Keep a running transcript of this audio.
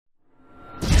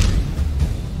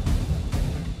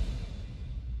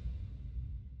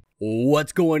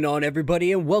What's going on,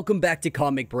 everybody, and welcome back to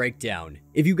Comic Breakdown.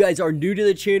 If you guys are new to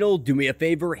the channel, do me a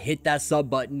favor, hit that sub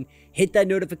button, hit that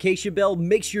notification bell,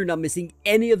 make sure you're not missing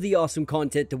any of the awesome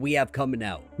content that we have coming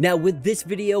out. Now, with this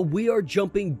video, we are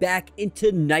jumping back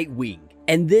into Nightwing,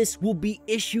 and this will be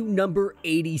issue number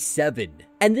 87.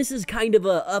 And this is kind of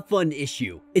a fun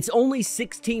issue. It's only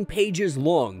 16 pages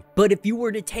long, but if you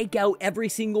were to take out every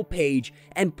single page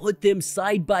and put them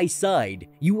side by side,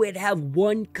 you would have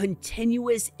one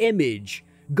continuous image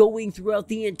going throughout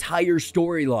the entire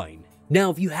storyline. Now,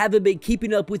 if you haven't been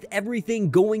keeping up with everything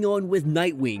going on with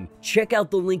Nightwing, check out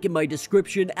the link in my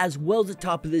description as well as the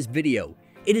top of this video.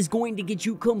 It is going to get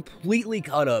you completely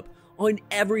caught up on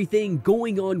everything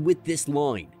going on with this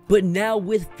line. But now,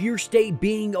 with Fierce Day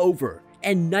being over,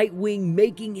 and Nightwing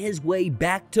making his way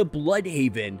back to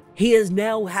Blüdhaven, he is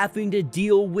now having to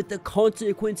deal with the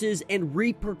consequences and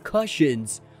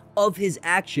repercussions of his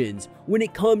actions when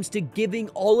it comes to giving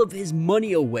all of his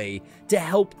money away to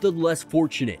help the less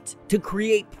fortunate, to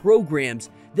create programs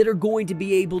that are going to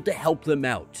be able to help them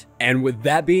out. And with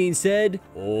that being said,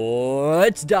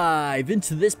 let's dive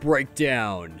into this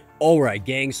breakdown. Alright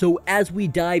gang, so as we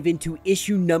dive into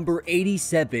issue number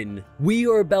 87, we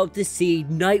are about to see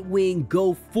Nightwing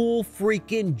go full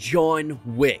freaking John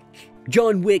Wick.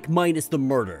 John Wick minus the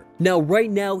murder. Now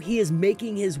right now he is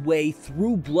making his way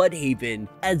through Blüdhaven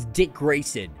as Dick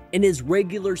Grayson in his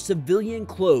regular civilian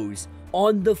clothes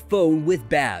on the phone with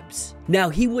Babs. Now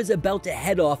he was about to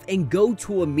head off and go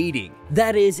to a meeting.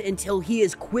 That is until he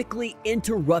is quickly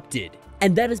interrupted.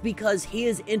 And that is because he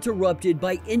is interrupted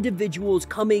by individuals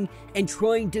coming and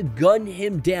trying to gun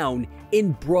him down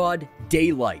in broad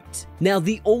daylight. Now,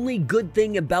 the only good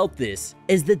thing about this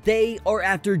is that they are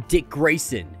after Dick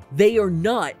Grayson. They are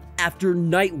not after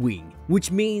Nightwing,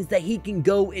 which means that he can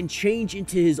go and change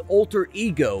into his alter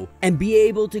ego and be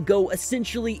able to go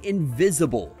essentially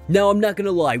invisible. Now, I'm not gonna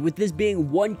lie, with this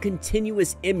being one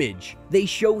continuous image, they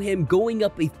show him going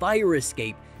up a fire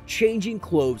escape, changing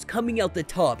clothes, coming out the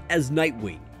top as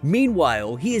Nightwing.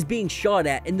 Meanwhile, he is being shot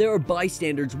at and there are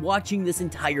bystanders watching this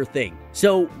entire thing.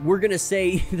 So we're gonna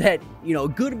say that, a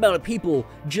good amount of people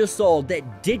just saw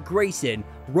that Dick Grayson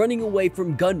running away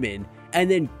from gunmen and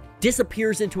then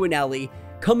disappears into an alley,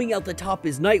 coming out the top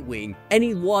is Nightwing.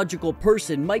 Any logical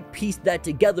person might piece that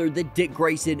together that Dick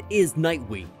Grayson is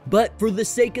Nightwing. But for the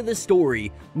sake of the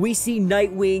story, we see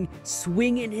Nightwing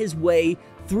swinging his way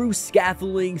through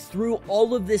scaffolding, through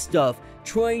all of this stuff,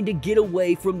 trying to get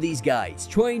away from these guys,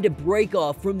 trying to break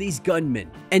off from these gunmen.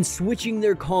 And switching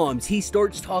their comms, he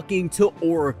starts talking to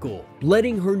Oracle,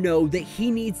 letting her know that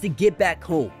he needs to get back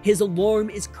home. His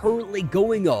alarm is currently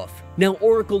going off. Now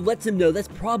Oracle lets him know that's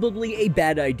probably a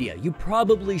bad idea. You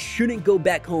probably shouldn't go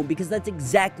back home because that's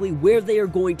exactly where they are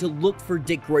going to look for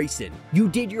Dick Grayson. You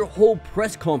did your whole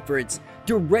press conference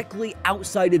directly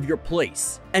outside of your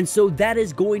place. And so that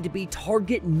is going to be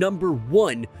target number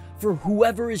one for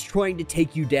whoever is trying to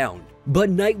take you down. But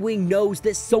Nightwing knows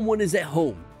that someone is at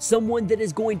home, someone that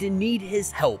is going to need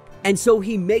his help. And so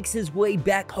he makes his way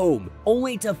back home,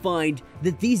 only to find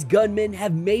that these gunmen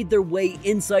have made their way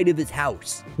inside of his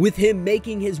house. With him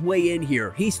making his way in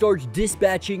here, he starts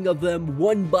dispatching of them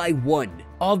one by one.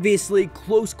 Obviously,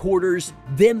 close quarters,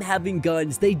 them having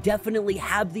guns, they definitely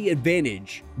have the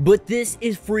advantage. But this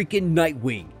is freaking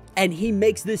Nightwing, and he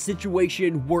makes this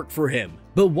situation work for him.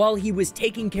 But while he was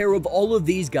taking care of all of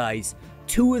these guys,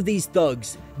 two of these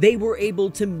thugs, they were able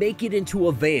to make it into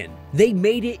a van. They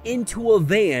made it into a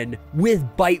van with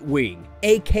Bitewing,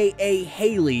 aka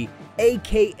Haley,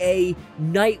 aka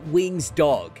Nightwing's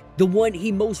dog, the one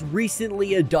he most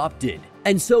recently adopted.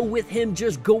 And so with him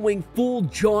just going full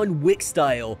John Wick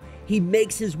style, he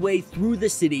makes his way through the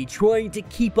city trying to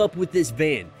keep up with this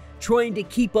van, trying to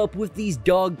keep up with these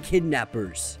dog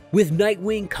kidnappers. With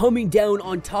Nightwing coming down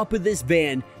on top of this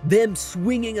van, them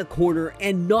swinging a corner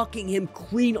and knocking him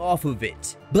clean off of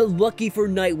it. But lucky for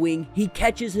Nightwing, he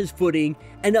catches his footing,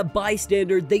 and a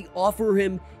bystander, they offer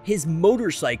him his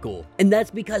motorcycle. And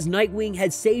that's because Nightwing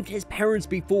had saved his parents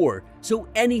before, so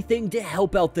anything to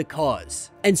help out the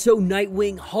cause. And so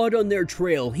Nightwing, hot on their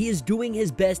trail, he is doing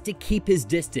his best to keep his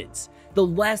distance. The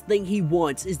last thing he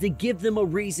wants is to give them a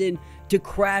reason to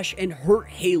crash and hurt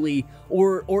Haley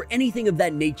or anything of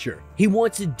that nature. He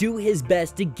wants to do his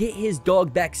best to get his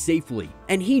dog back safely.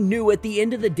 And he knew at the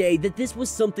end of the day that this was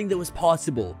something that was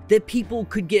possible, that people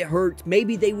could get hurt,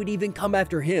 maybe they would even come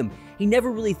after him. He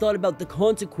never really thought about the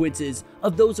consequences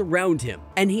of those around him.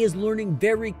 And he is learning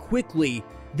very quickly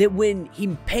that when he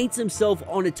paints himself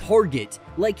on a target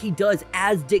like he does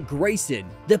as Dick Grayson,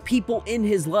 the people in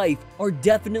his life are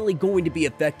definitely going to be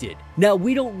affected. Now,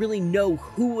 we don't really know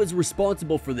who was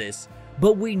responsible for this,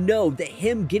 But we know that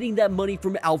him getting that money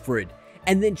from Alfred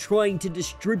and then trying to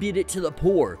distribute it to the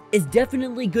poor is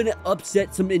definitely gonna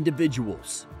upset some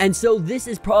individuals. And so this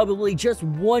is probably just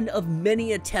one of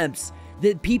many attempts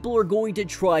that people are going to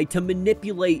try to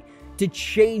manipulate to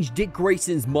change Dick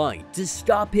Grayson's mind, to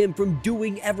stop him from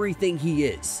doing everything he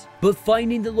is. But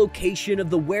finding the location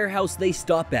of the warehouse they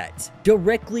stop at,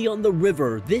 directly on the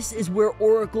river, this is where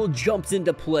Oracle jumps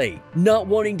into play, not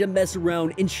wanting to mess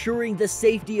around, ensuring the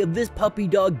safety of this puppy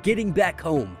dog getting back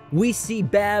home. We see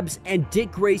Babs and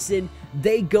Dick Grayson,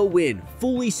 they go in,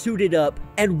 fully suited up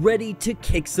and ready to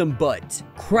kick some butt.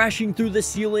 Crashing through the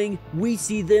ceiling, we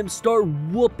see them start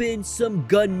whooping some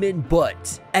gunmen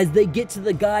butt. As they get to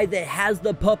the guy that has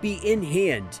the puppy in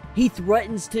hand, he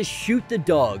threatens to shoot the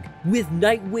dog, with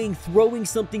Nightwing throwing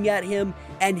something at him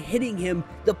and hitting him.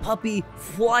 The puppy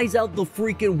flies out the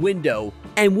freaking window,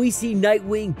 and we see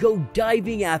Nightwing go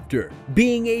diving after,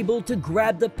 being able to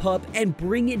grab the pup and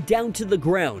bring it down to the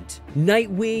ground.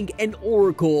 Nightwing and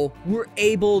Oracle were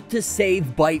able to save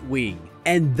Bitewing.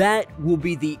 And that will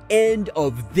be the end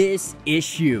of this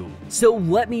issue. So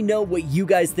let me know what you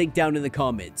guys think down in the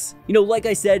comments. You know, like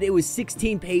I said, it was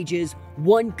 16 pages,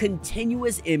 one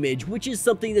continuous image, which is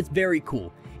something that's very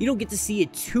cool. You don't get to see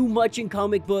it too much in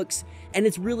comic books, and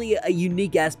it's really a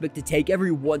unique aspect to take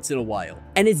every once in a while.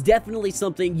 And it's definitely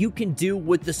something you can do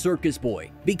with the circus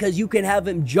boy, because you can have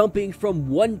him jumping from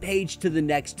one page to the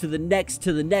next, to the next,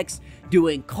 to the next,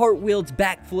 doing cartwheels,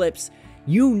 backflips,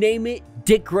 you name it,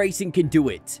 Dick Grayson can do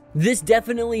it. This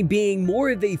definitely being more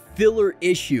of a filler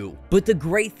issue, but the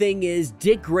great thing is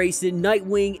Dick Grayson,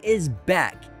 Nightwing, is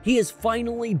back. He is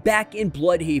finally back in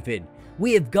Blüdhaven.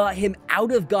 We have got him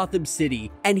out of Gotham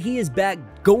City, and he is back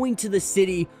going to the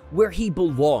city where he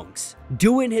belongs,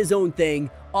 doing his own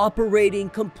thing, operating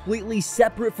completely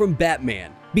separate from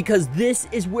Batman, because this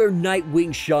is where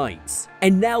Nightwing shines.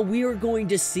 And now we are going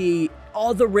to see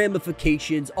all the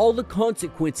ramifications, all the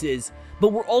consequences,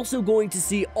 but we're also going to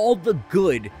see all the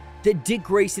good that Dick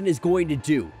Grayson is going to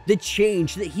do, the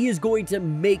change that he is going to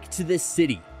make to this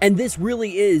city. And this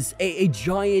really is a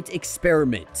giant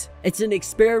experiment. It's an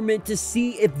experiment to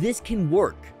see if this can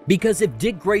work, because if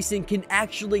Dick Grayson can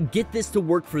actually get this to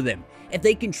work for them, if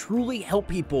they can truly help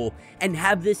people and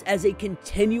have this as a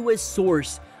continuous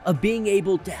source of being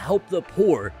able to help the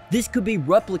poor, this could be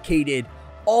replicated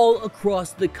all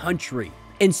across the country.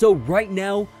 And so right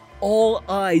now, all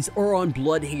eyes are on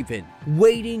Blüdhaven,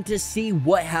 waiting to see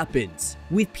what happens,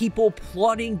 with people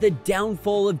plotting the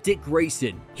downfall of Dick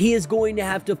Grayson. He is going to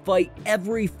have to fight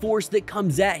every force that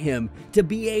comes at him to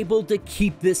be able to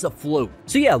keep this afloat.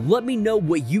 So yeah, let me know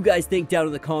what you guys think down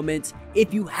in the comments.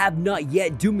 If you have not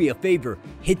yet, do me a favor,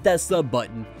 hit that sub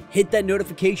button, hit that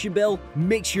notification bell,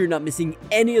 make sure you're not missing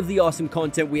any of the awesome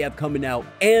content we have coming out,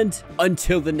 and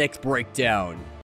until the next breakdown.